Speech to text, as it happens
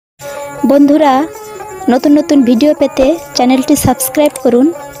বন্ধুরা নতুন নতুন ভিডিও পেতে চ্যানেলটি সাবস্ক্রাইব করুন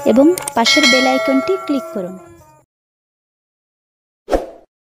এবং পাশের বেল আইকনটি ক্লিক করুন।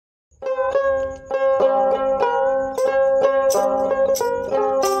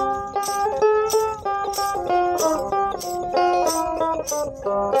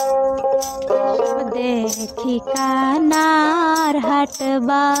 देखी कानार हाट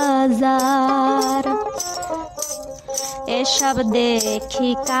बाजार एसब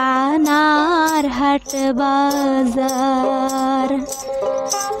देखी कानार हाट बाजार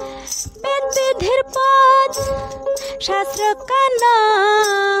वेद विधिर पद शास्त्र काना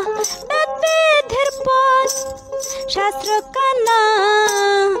वेद विधिर पद शास्त्र काना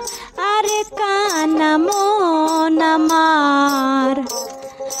आरे काना मोन मार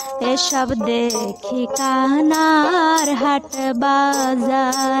एसब देखी कानार हाट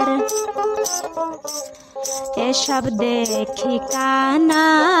बाजार एसब देखी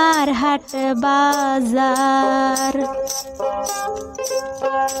कानार हाट बाजार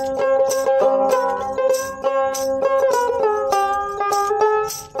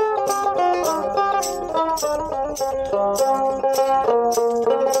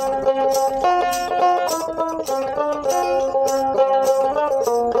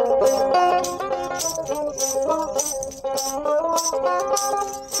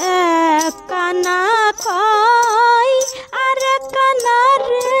काना कोई अरे काना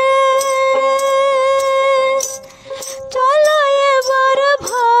रे चलो ये बर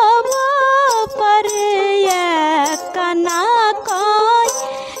भव पर ये काना कोई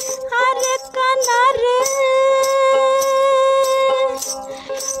अरे काना रे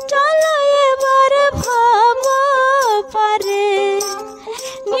चलो ये बर भव पर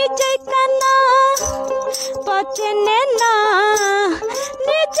निजे काना पचने ना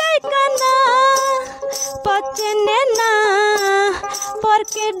पचने ना पर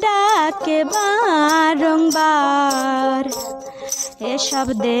के डाके बारंबार एसब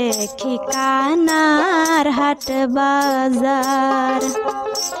देखी कानार हाट बाजार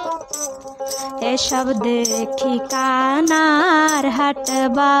एसब देखी कानार हाट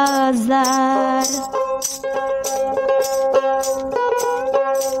बाजार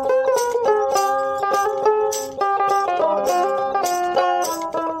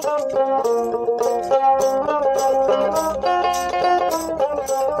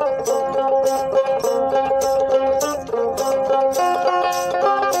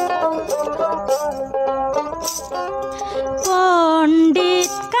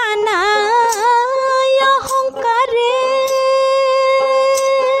पंडित काना अहंकारे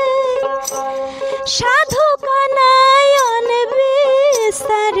साधु कानायन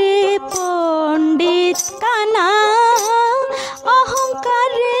विस्तारे पंडित काना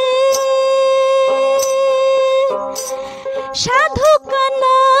अहंकारे साधु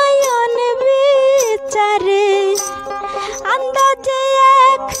कानायन विचारे अंदाजे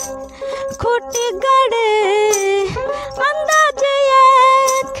एक खुटी गड़े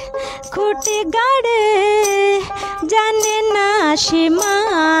खुटी गाड़े जाने ना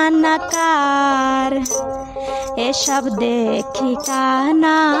सीमानाकार एसब देखी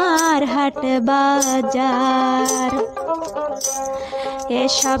कानार हाट बाजार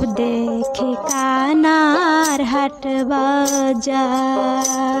एसब देखी कानार हाट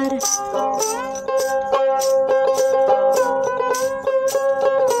बाजार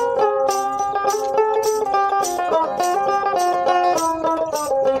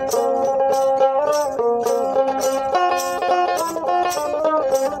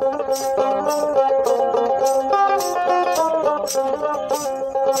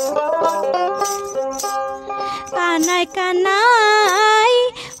कानाई कानाई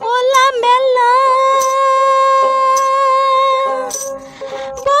ओला मेला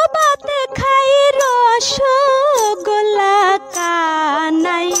बाबाते खाई रसगोला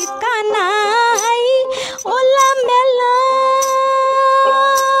कानाई कानाई ओला मेला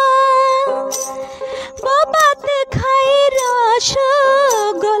बाबाते खाई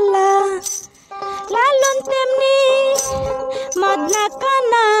रसगोला लालन तेमनी मदना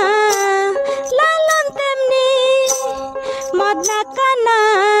काना लालन तेमनी मदना काना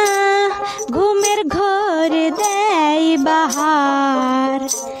घुमेर घर देय बाहार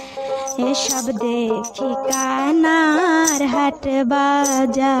एसब देखी कानार हाट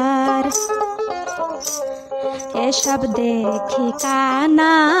बाजार एसब देखी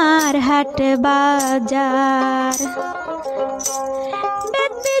कानार हाट बाजार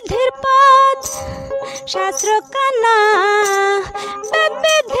वेद विधिर पद शास्त्र काना वेद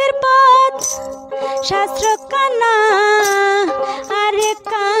विधिर पद शास्त्र काना आरे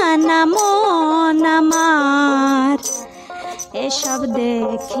काना मोन मार एसब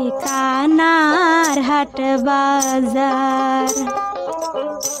देखी দেখি কানার হাট বাজার,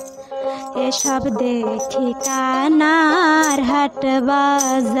 এসব দেখি কানার হাট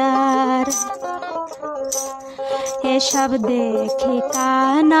বাজার, এসব দেখি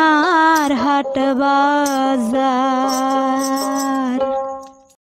কানার হাট বাজার।